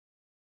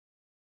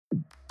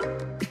Hey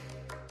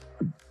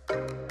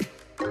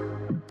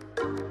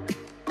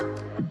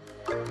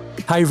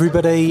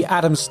everybody,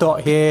 Adam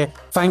Stott here.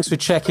 Thanks for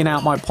checking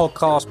out my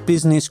podcast,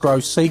 Business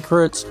Growth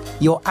Secrets.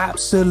 You're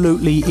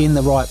absolutely in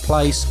the right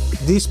place.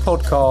 This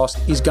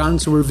podcast is going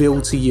to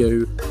reveal to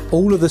you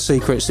all of the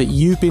secrets that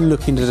you've been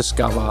looking to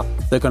discover.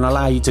 They're going to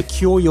allow you to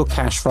cure your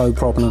cash flow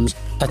problems,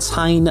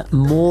 attain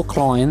more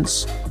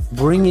clients,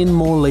 bring in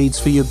more leads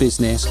for your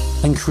business,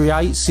 and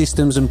create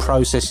systems and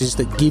processes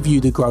that give you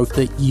the growth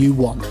that you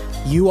want.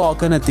 You are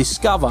going to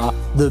discover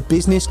the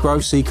business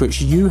growth secrets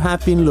you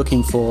have been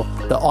looking for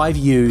that I've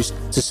used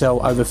to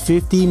sell over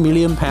 £50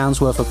 million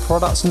worth of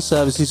products and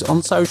services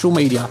on social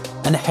media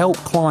and help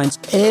clients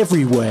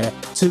everywhere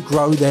to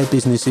grow their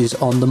businesses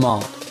on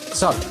demand.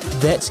 So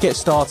let's get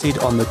started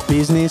on the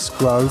Business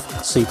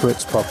Growth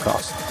Secrets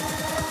podcast.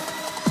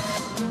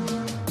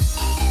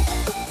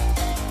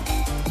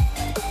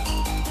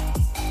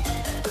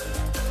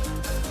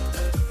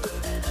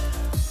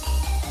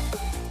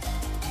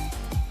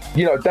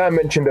 You know, Dan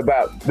mentioned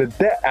about the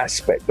debt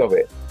aspect of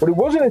it, but it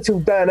wasn't until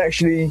Dan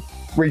actually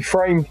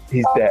reframed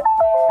his debt.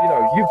 You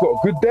know, you've got a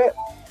good debt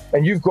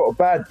and you've got a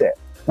bad debt.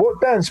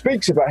 What Dan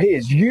speaks about here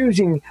is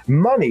using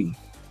money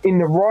in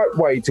the right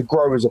way to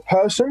grow as a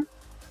person,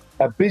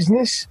 a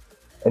business,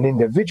 an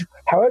individual,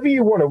 however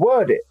you want to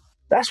word it.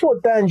 That's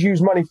what Dan's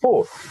used money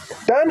for.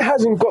 Dan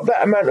hasn't got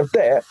that amount of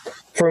debt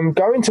from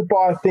going to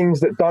buy things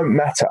that don't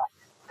matter.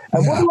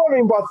 And what do I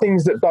mean by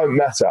things that don't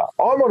matter?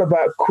 I'm on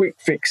about quick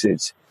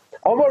fixes.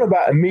 I'm on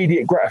about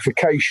immediate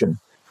gratification.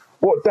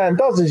 What Dan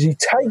does is he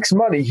takes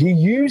money, he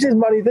uses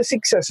money that's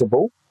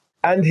accessible,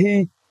 and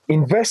he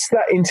invests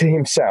that into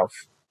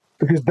himself.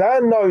 Because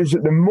Dan knows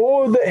that the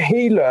more that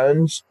he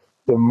learns,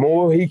 the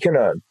more he can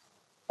earn.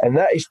 And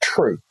that is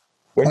true.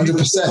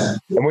 100%.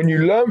 And when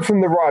you learn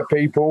from the right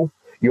people,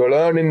 you'll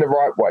learn in the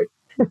right way.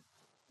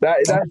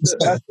 That's a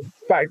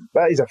fact.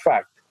 That is a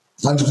fact.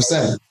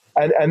 100%.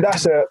 And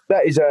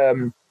that is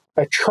a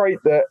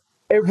trait that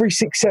every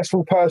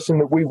successful person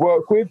that we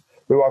work with,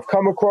 who I've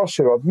come across,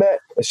 who I've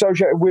met,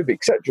 associated with,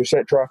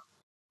 etc.,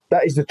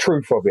 that is the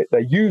truth of it.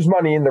 They use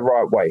money in the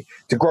right way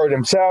to grow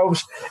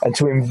themselves and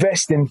to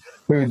invest in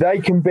who they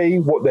can be,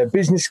 what their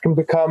business can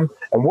become,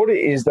 and what it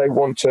is they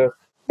want to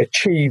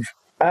achieve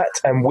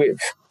at and with,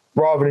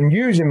 rather than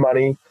using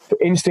money for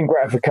instant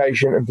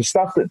gratification and for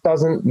stuff that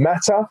doesn't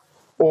matter,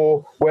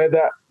 or where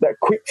that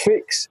quick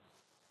fix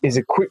is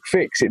a quick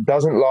fix. It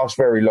doesn't last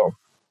very long.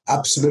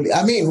 Absolutely.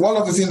 I mean, one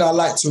of the things I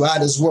like to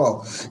add as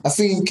well, I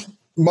think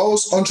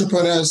most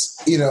entrepreneurs,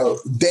 you know,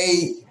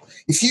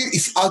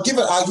 I'll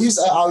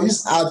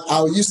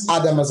use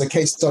Adam as a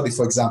case study,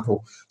 for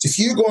example. So if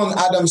you go on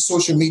Adam's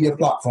social media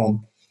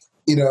platform,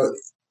 you know,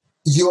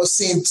 you're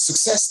seeing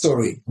success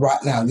story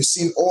right now. You're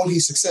seeing all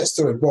his success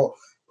story. But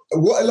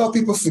what a lot of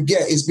people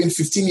forget is been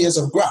 15 years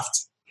of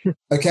graft.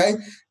 Okay.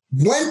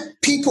 When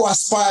people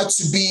aspire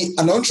to be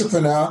an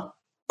entrepreneur,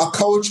 a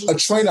coach, a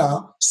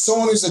trainer,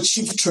 someone who's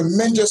achieved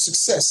tremendous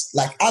success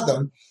like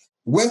Adam,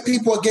 when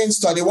people are getting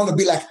started, they want to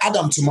be like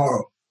Adam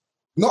tomorrow,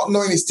 not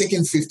knowing it's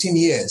taken 15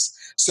 years.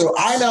 So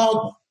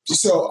on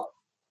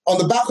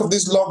the back of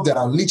this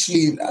lockdown,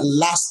 literally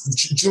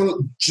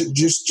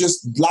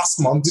just last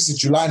month, this is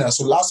July now,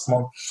 so last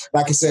month,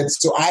 like I said,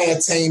 so I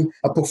attained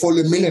a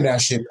portfolio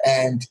millionaireship,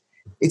 and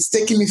it's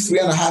taken me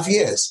 3.5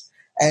 years.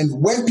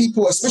 And when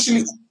people,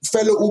 especially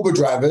fellow Uber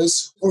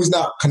drivers, who is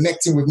now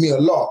connecting with me a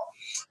lot,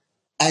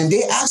 and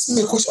they asked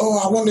me a question,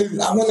 I want to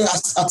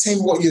attain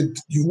what you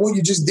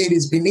just did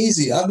has been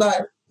easy. I'm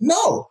like,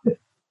 no,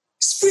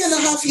 it's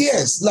 3.5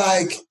 years,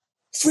 like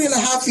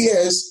 3.5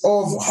 years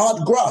of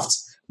hard graft.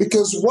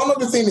 Because one of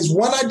the things is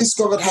when I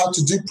discovered how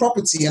to do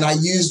property and I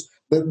used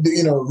the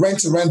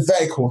rent-to-rent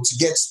vehicle to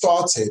get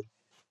started,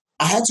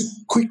 I had to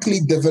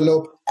quickly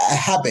develop a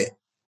habit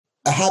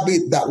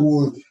that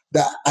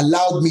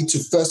allowed me to,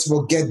 first of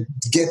all, get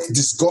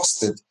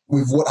disgusted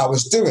with what I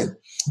was doing.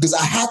 Because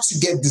I had to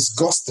get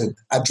disgusted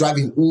at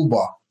driving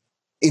Uber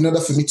in order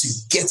for me to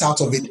get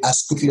out of it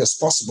as quickly as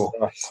possible.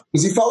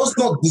 Because if I was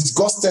not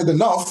disgusted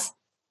enough,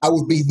 I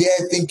would be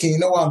there thinking, you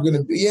know what, I'm going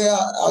to be,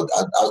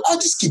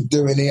 I'll just keep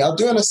doing it. I'll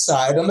do it on the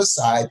side.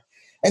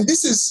 And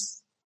this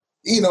is,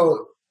 you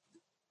know,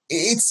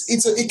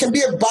 it can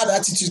be a bad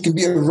attitude, it can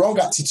be a wrong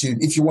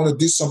attitude if you want to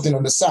do something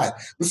on the side.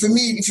 But for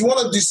me, if you want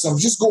to do something,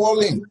 just go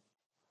all in.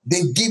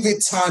 Then give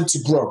it time to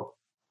grow.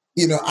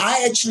 You know,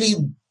 I actually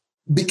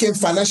became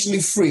financially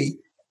free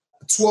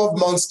 12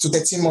 months to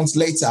 13 months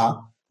later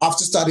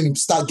after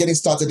getting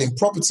started in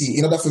property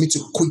in order for me to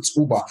quit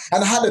Uber.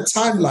 And I had a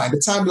timeline. The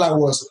timeline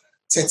was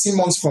 13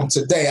 months from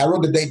today. I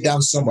wrote the date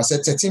down somewhere. I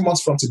said 13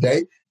 months from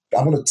today,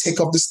 I'm going to take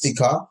off the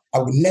sticker. I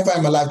would never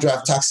in my life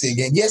drive taxi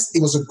again. Yes,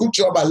 it was a good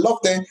job. I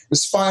loved it. It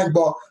was fine,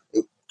 but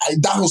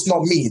that was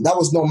not me. That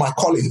was not my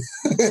calling.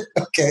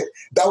 Okay.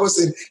 That was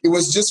it. It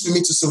was just for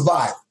me to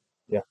survive.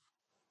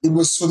 It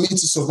was for me to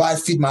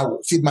survive, feed my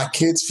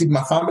kids, feed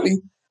my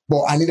family,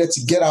 but I needed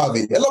to get out of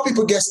it. A lot of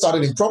people get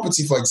started in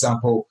property, for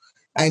example.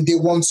 and they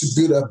want to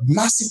build a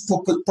massive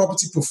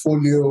property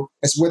portfolio,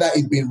 as whether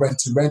it be rent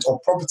to rent or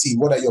property,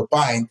 whether you're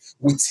buying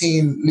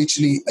within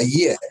literally a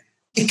year.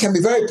 It can be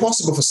very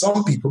possible for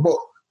some people, but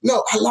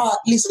no, allow at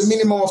least a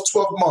minimum of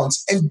 12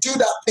 months and do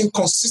that thing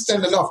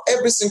consistent enough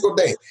every single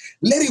day.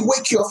 Let it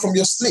wake you up from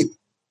your sleep.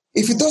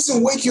 If it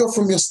doesn't wake you up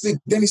from your sleep,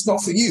 then it's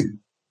not for you.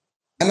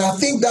 And I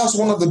think that's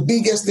one of the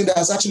biggest things that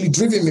has actually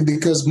driven me,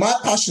 because my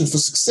passion for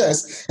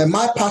success and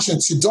my passion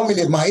to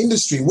dominate my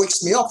industry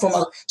wakes me up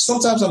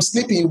sometimes I'm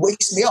sleeping, it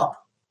wakes me up,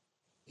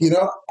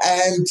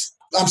 and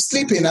I'm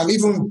sleeping.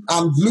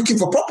 I'm looking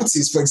for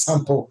properties, for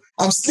example.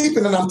 I'm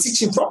sleeping and I'm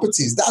teaching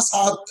properties. That's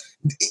how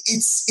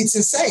it's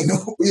insane,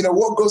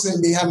 what goes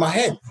in behind my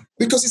head,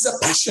 because it's a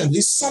passion.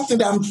 It's something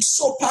that I'm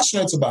so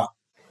passionate about.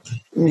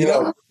 You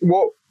know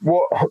what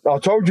I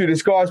told you,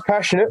 this guy's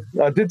passionate.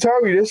 I did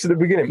tell you this at the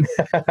beginning.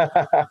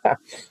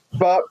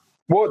 But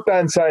what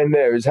Dan's saying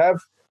there is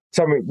have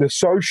something that's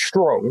so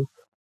strong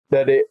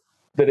that it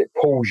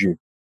pulls you.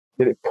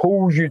 That it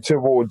pulls you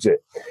towards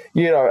it.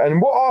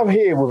 And what I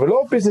hear with a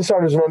lot of business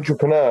owners and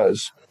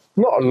entrepreneurs,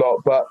 not a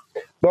lot, but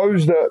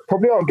those that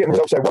probably aren't getting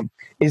themselves so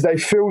is they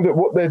feel that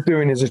what they're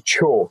doing is a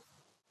chore.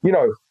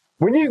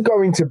 When you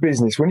go into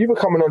business, when you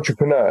become an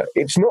entrepreneur,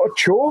 it's not a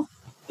chore,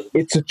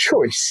 it's a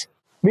choice.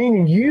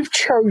 Meaning you've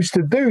chose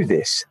to do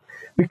this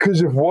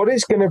because of what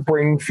it's going to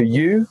bring for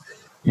you,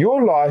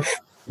 your life,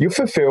 your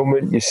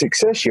fulfillment, your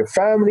success, your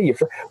family,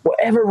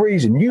 whatever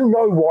reason. You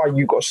know why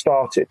you got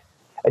started.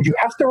 And you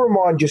have to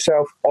remind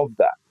yourself of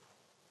that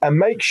and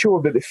make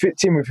sure that it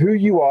fits in with who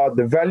you are,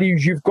 the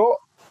values you've got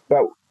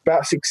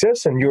about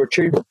success and your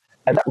achievement.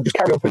 And that will just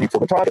carry on for you. For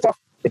the time stuff,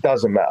 it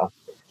doesn't matter.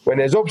 When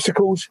there's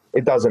obstacles,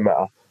 it doesn't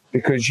matter,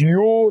 because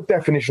your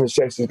definition of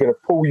success is going to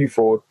pull you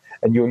forward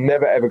and you're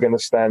never, ever going to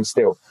stand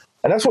still.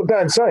 And that's what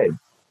Dan's saying.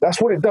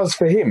 That's what it does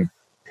for him.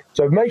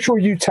 So make sure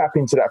you tap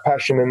into that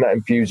passion and that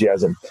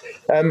enthusiasm.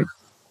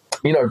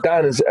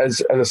 Dan, as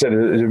I said,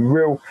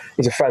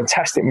 he's a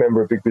fantastic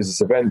member of Big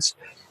Business Events.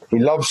 He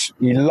loves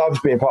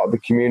being part of the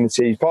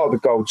community. He's part of the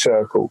Gold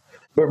Circle.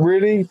 But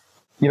really,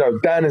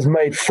 Dan has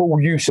made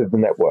full use of the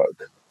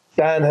network.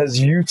 Dan has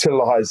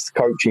utilized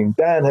coaching.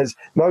 Dan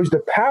knows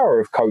the power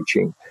of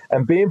coaching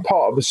and being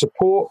part of a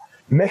support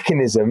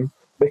mechanism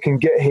that can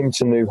get him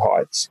to new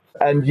heights.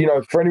 And,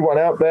 for anyone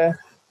out there,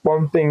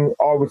 one thing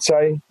I would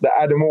say that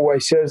Adam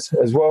always says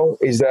as well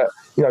is that,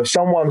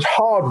 someone's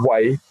hard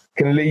way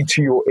can lead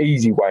to your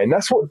easy way. And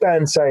that's what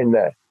Dan's saying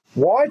there.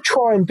 Why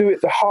try and do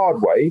it the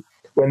hard way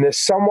when there's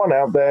someone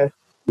out there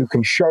who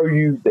can show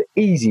you the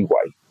easy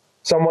way?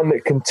 Someone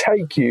that can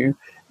take you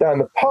down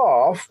the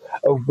path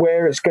of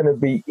where it's going to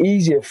be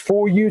easier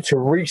for you to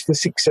reach the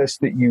success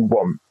that you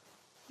want,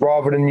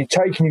 rather than you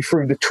taking you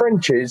through the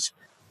trenches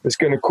that's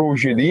going to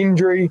cause you the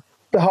injury,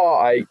 the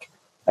heartache,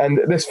 and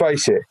let's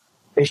face it,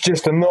 it's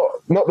just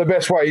not the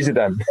best way, is it,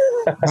 Dan?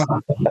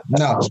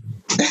 No,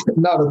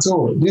 not at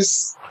all.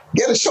 Just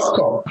get a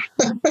shortcut.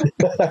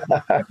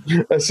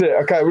 That's it.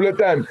 Okay, well, look,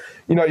 Dan,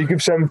 you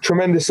give some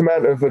tremendous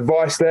amount of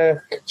advice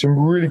there, some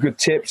really good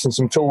tips and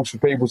some tools for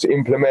people to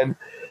implement.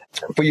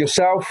 For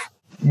yourself,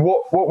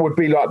 what would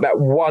be like that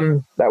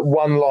one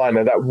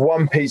liner, that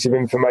one piece of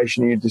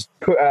information you just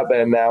put out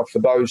there now for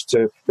those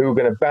who are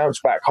going to bounce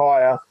back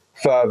higher,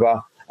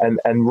 further,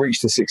 and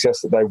reach the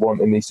success that they want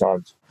in these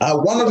times?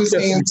 One of the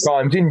things,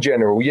 times in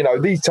general,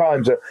 these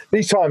times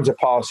are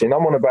passing.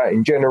 I'm on about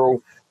in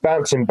general,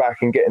 bouncing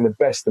back and getting the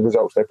best of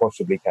results they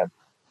possibly can.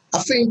 I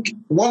think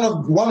one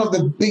of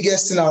the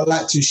biggest things I would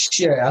like to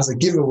share as a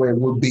giveaway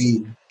would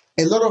be,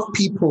 a lot of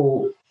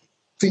people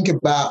think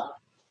about,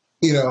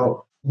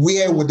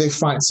 where would they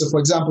find? So, for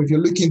example, if you're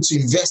looking to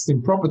invest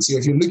in property, or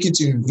if you're looking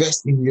to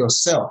invest in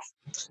yourself,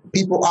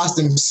 people ask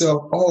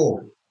themselves,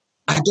 "Oh,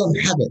 I don't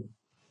have it."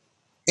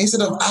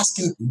 Instead of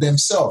asking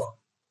themselves,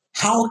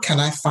 "How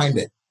can I find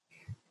it?"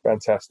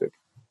 Fantastic.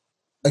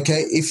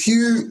 Okay, if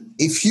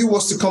you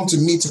was to come to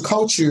me to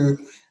coach you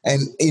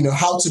and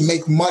how to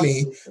make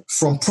money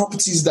from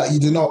properties that you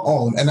do not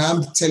own, and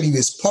I'm telling you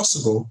it's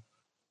possible,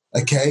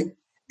 okay,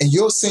 and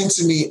you're saying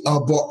to me, "Oh,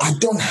 but I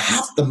don't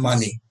have the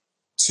money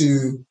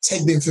to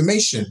take the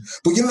information,"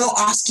 but you're not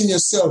asking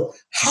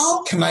yourself,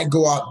 "How can I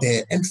go out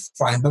there and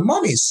find the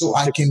money so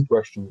I can?"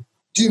 Question.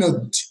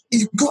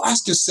 You go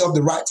ask yourself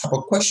the right type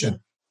of question.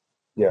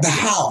 Yeah. The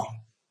how.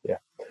 Yeah.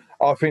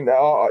 I think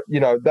that,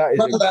 that is...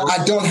 That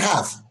I don't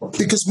have.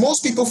 Because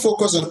most people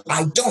focus on,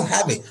 I don't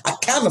have it. I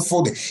can't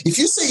afford it. If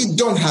you say you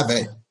don't have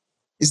it,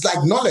 it's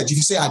like knowledge. If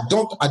you say, I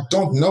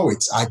don't know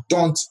it. I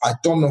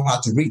don't know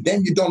how to read.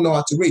 Then you don't know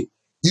how to read.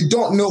 You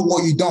don't know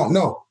what you don't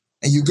know.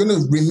 And you're going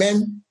to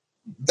remain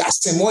that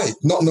same way,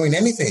 not knowing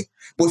anything.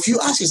 But if you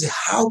ask yourself,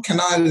 how can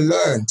I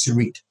learn to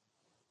read?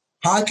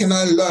 How can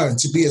I learn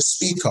to be a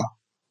speaker?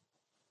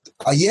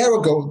 A year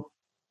ago,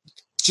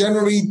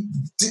 January,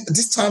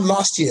 this time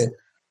last year,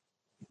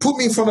 put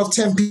me in front of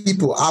 10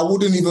 people, I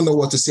wouldn't even know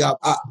what to say.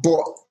 But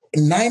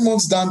 9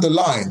 months down the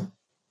line,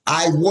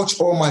 I watch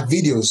all my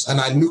videos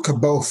and I look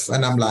at both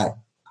and I'm like,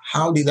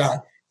 how did I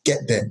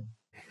get there?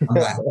 I'm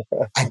like,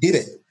 I did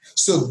it.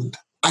 So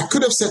I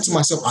could have said to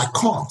myself, I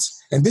can't.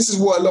 And this is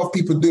what a lot of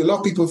people do. A lot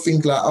of people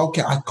think like,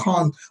 okay, I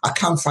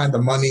can't find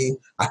the money.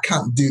 I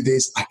can't do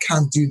this. I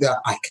can't do that.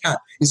 I can't.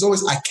 It's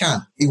always, I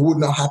can't. It would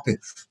not happen.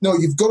 No,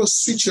 you've got to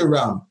switch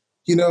around.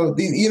 You got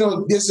to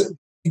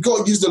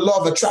use the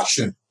law of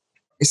attraction.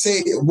 They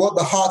say what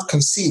the heart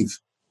conceives.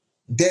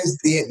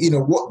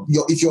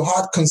 If your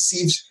heart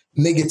conceives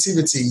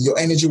negativity, your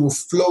energy will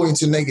flow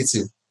into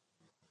negative.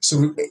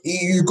 So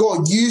you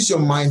got to use your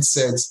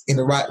mindset in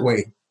the right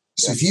way.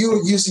 So if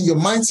you're using your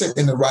mindset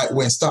in the right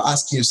way and start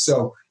asking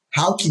yourself,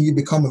 how can you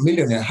become a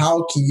millionaire?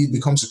 How can you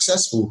become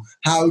successful?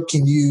 How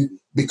can you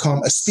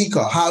become a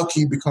speaker? How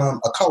can you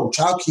become a coach?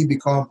 How can you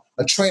become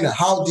a trainer?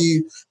 How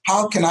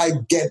can I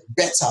get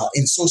better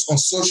on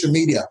social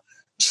media?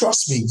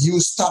 Trust me, you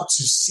start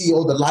to see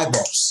all the light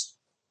bulbs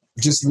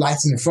just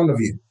lighting in front of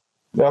you.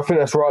 No, I think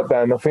that's right,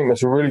 Dan. I think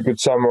that's a really good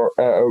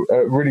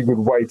really good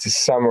way to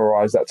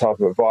summarize that type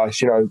of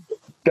advice.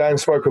 Dan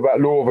spoke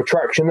about law of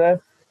attraction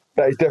there.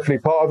 That is definitely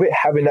part of it,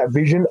 having that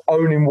vision,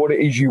 owning what it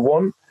is you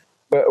want,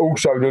 but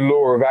also the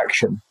law of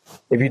action.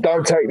 If you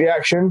don't take the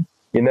action,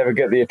 you never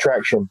get the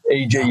attraction,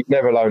 e.g. you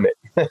never own it.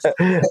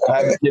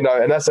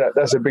 And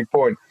that's a big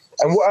point.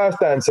 And what else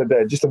Dan said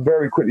there, just to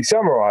very quickly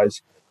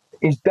summarize,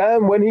 is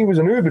Dan, when he was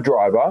an Uber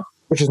driver,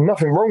 which is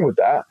nothing wrong with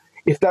that,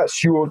 if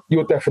that's your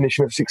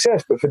definition of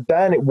success, but for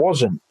Dan, it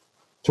wasn't.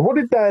 So what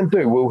did Dan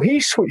do? Well, he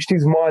switched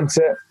his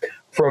mindset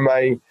from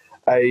a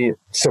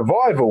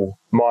survival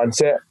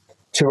mindset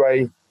to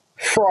a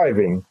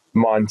thriving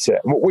mindset.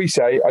 And what we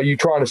say, are you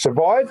trying to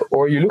survive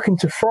or are you looking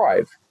to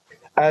thrive?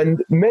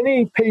 And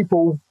many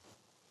people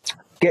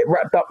get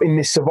wrapped up in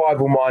this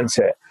survival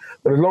mindset.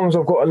 But as long as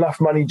I've got enough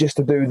money just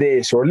to do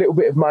this, or a little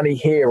bit of money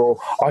here, or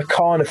I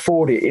can't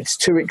afford it, it's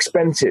too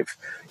expensive,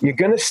 you're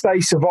going to stay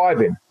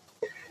surviving.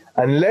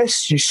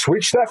 Unless you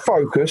switch that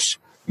focus,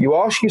 you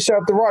ask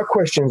yourself the right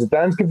questions.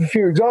 Dan's given a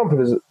few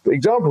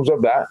examples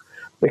of that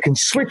can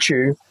switch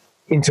you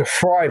into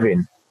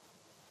thriving.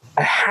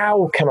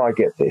 How can I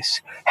get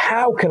this?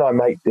 How can I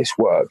make this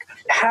work?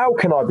 How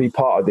can I be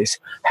part of this?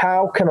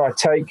 How can I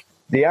take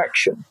the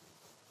action?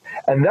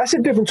 And that's a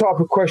different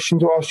type of question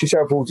to ask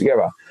yourself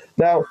altogether.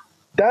 Now,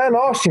 Dan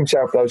asked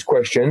himself those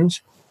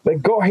questions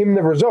that got him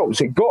the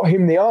results. It got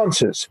him the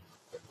answers.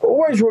 But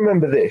always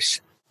remember this.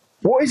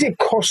 What is it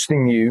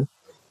costing you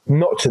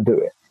not to do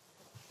it?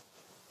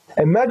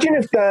 Imagine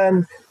if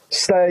Dan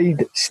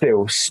stood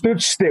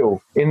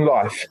still in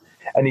life,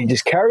 and he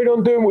just carried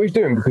on doing what he's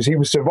doing because he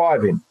was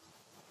surviving.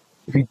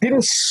 If he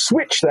didn't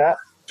switch that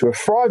to a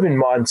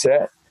thriving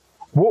mindset,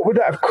 what would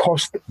that have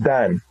cost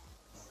Dan?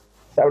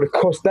 That would have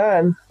cost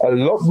Dan a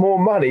lot more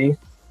money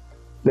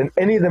than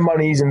any of the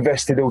money he's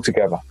invested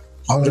altogether.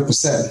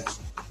 100%.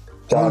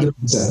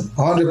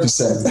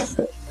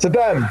 100%. So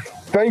Dan,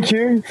 thank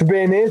you for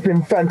being here. It's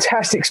been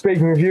fantastic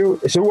speaking with you.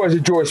 It's always a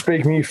joy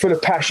speaking with you, full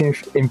of passion,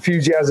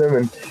 enthusiasm,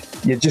 and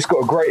you've just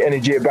got a great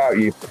energy about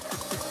you.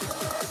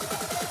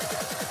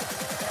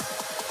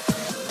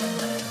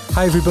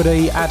 Hey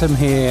everybody, Adam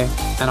here,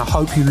 and I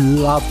hope you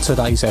loved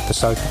today's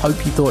episode. I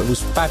hope you thought it was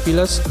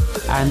fabulous,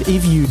 and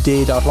if you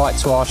did, I'd like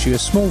to ask you a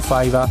small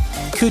favour.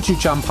 Could you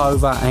jump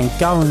over and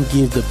go and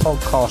give the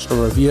podcast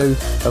a review?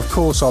 Of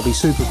course, I'll be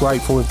super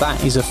grateful if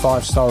that is a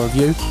 5-star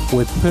review.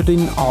 We're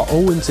putting our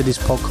all into this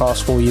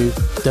podcast for you,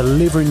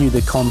 delivering you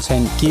the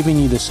content, giving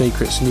you the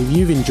secrets, and if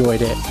you've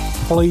enjoyed it,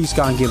 please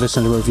go and give us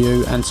a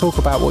review and talk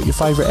about what your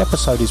favourite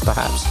episode is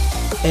perhaps.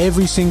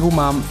 Every single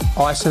month,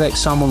 I select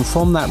someone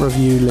from that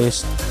review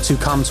list to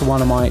come to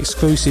one of my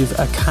exclusive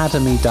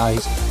Academy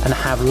days and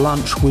have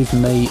lunch with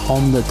me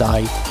on the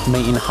day,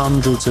 meeting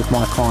hundreds of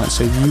my clients.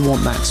 So if you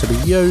want that to be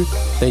you,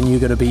 then you're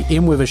going to be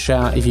in with a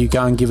shout if you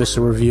go and give us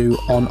a review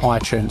on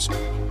iTunes.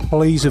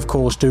 Please, of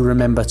course, do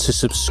remember to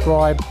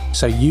subscribe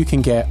so you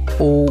can get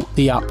all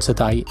the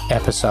up-to-date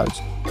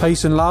episodes.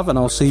 Peace and love, and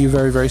I'll see you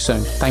very, very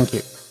soon. Thank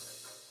you.